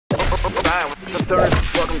Alright, what's up,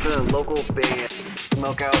 stoners? Welcome to the local band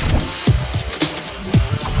Smokeout.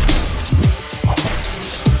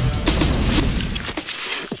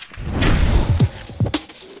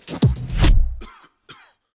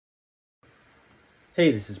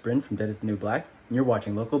 Hey, this is Bryn from Dead is the New Black, and you're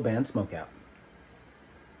watching local band Smokeout.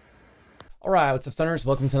 Alright, what's up, stoners?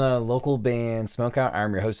 Welcome to the local band Smokeout.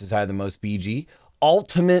 I'm your host, is High the Most BG.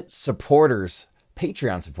 Ultimate supporters,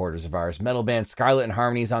 Patreon supporters of ours, metal band Scarlett and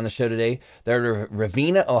Harmony is on the show today. They're in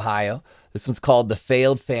Ravenna, Ohio. This one's called The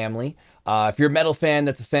Failed Family. If you're a metal fan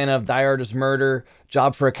that's a fan of Die Artist Murder,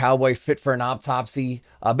 Job for a Cowboy, Fit for an Autopsy,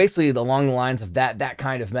 basically along the lines of that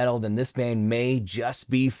kind of metal, then this band may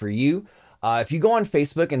just be for you. If you go on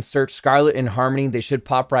Facebook and search Scarlett and Harmony, they should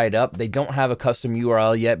pop right up. They don't have a custom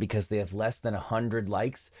URL yet because they have less than 100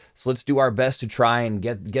 likes. So let's do our best to try and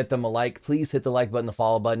get them a like. Please hit the like button, the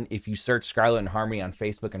follow button. If you search Scarlett and Harmony on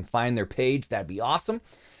Facebook and find their page, that'd be awesome.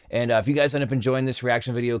 And if you guys end up enjoying this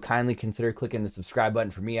reaction video, kindly consider clicking the subscribe button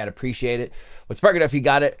for me. I'd appreciate it. But spark it up if you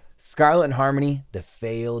got it. Scarlett and Harmony, The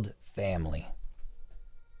Failed Family.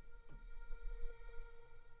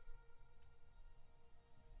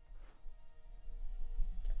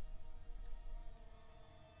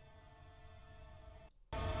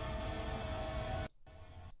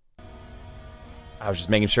 I was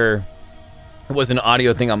just making sure it wasn't an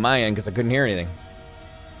audio thing on my end because I couldn't hear anything.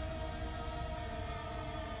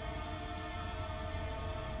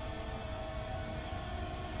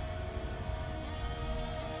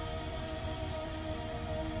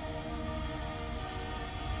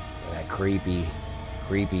 That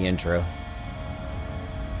creepy intro.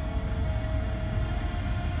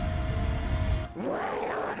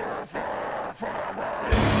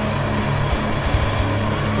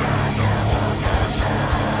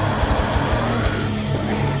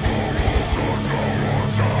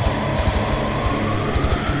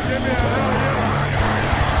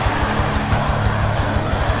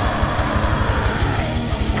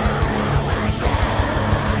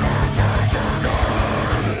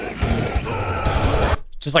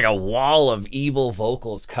 Just like a wall of evil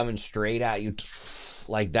vocals coming straight at you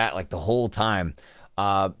like that, like the whole time.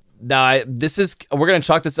 Now we're gonna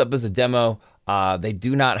chalk this up as a demo. They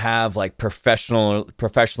do not have like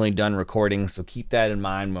professionally done recordings, so keep that in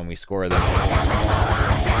mind when we score them.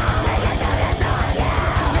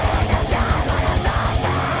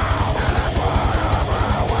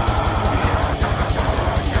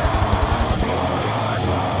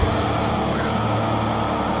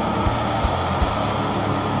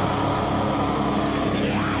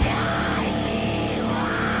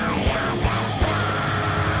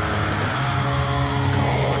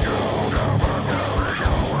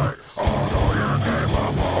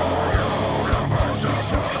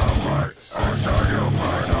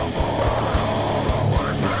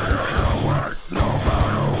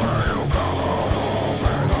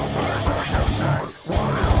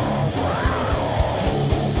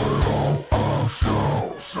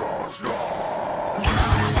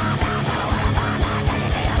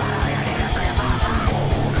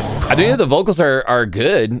 I do know the vocals are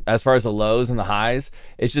good as far as the lows and the highs.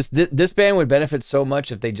 It's just this band would benefit so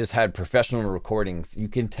much if they just had professional recordings. You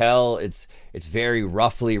can tell it's very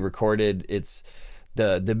roughly recorded. It's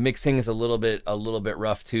the mixing is a little bit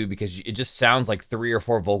rough too, because it just sounds like 3 or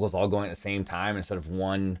 4 vocals all going at the same time instead of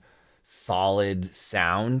one solid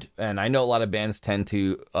sound. And I know a lot of bands tend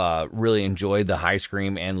to really enjoy the high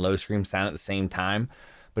scream and low scream sound at the same time.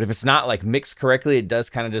 But if it's not like mixed correctly, it does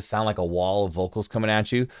kind of just sound like a wall of vocals coming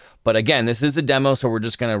at you. But again, this is a demo, so we're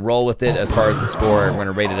just going to roll with it as far as the score. We're going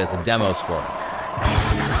to rate it as a demo score.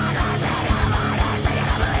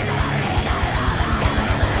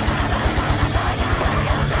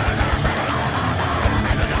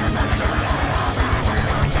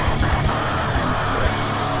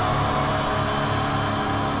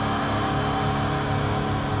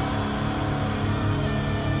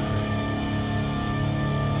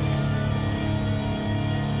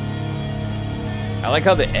 I like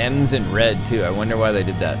how the M's in red too. I wonder why they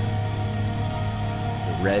did that.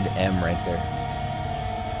 The red M right there.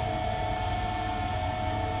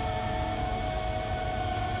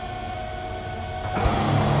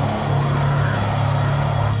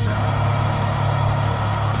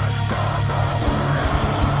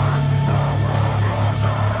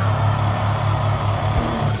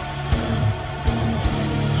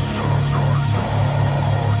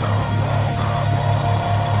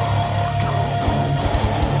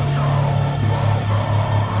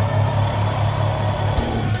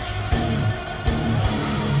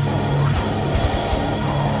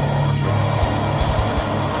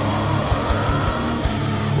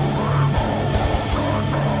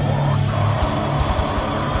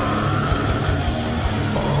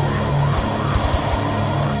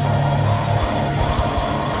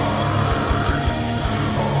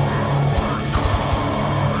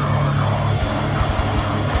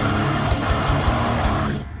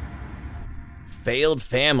 Failed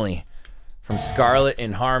Family from Scarlett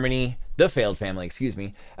and Harmony. The Failed Family, excuse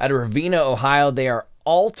me. Out of Ravenna, Ohio. They are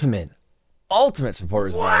ultimate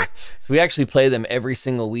supporters of ours. So we actually play them every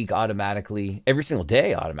single week automatically, every single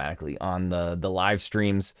day automatically on the live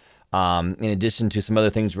streams. In addition to some other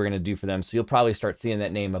things we're going to do for them. So you'll probably start seeing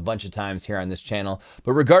that name a bunch of times here on this channel.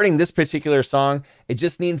 But regarding this particular song, it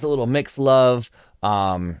just needs a little mix love.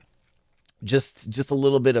 Just a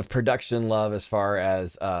little bit of production love as far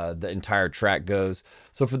as the entire track goes.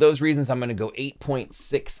 So for those reasons, I'm going to go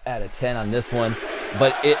 8.6 out of 10 on this one.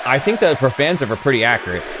 But I think that for fans of are pretty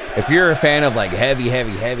accurate. If you're a fan of like heavy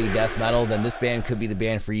death metal, then this band could be the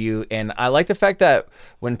band for you. And I like the fact that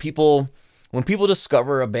when people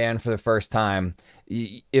discover a band for the first time,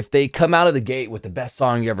 if they come out of the gate with the best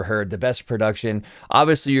song you ever heard, the best production,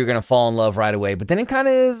 obviously you're going to fall in love right away. But then it kind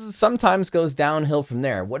of sometimes goes downhill from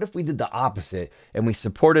there. What if we did the opposite and we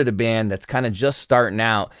supported a band that's kind of just starting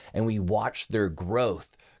out and we watched their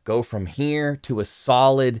growth go from here to a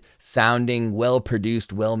solid sounding,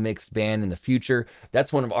 well-produced, well-mixed band in the future?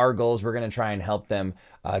 That's one of our goals. We're going to try and help them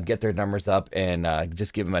get their numbers up and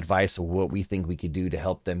just give them advice of what we think we could do to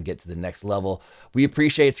help them get to the next level. We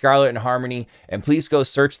appreciate Scarlett and Harmony, and please go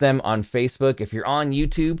search them on Facebook. If you're on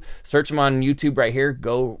YouTube, search them on YouTube right here.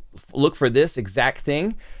 Go look for this exact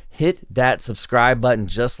thing. Hit that subscribe button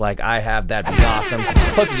just like I have. That'd be awesome.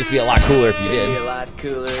 Plus, it'd just be a lot cooler if you did. It'd be a lot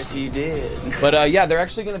cooler if you did. But yeah, they're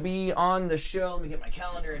actually going to be on the show. Let me get my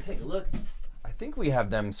calendar and take a look. I think we have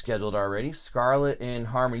them scheduled already. Scarlett and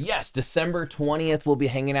Harmony. Yes, December 20th. We'll be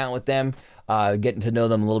hanging out with them, getting to know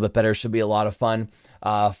them a little bit better. Should be a lot of fun.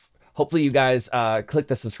 Hopefully you guys click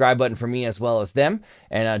the subscribe button for me as well as them.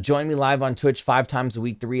 And join me live on Twitch 5 times a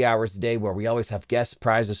week, 3 hours a day, where we always have guests,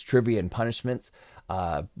 prizes, trivia, and punishments.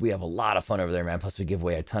 We have a lot of fun over there, man. Plus, we give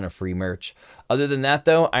away a ton of free merch. Other than that,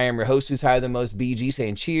 though, I am your host who's higher than most, BG,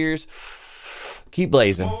 saying cheers, keep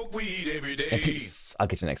blazing, and peace. I'll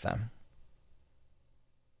catch you next time.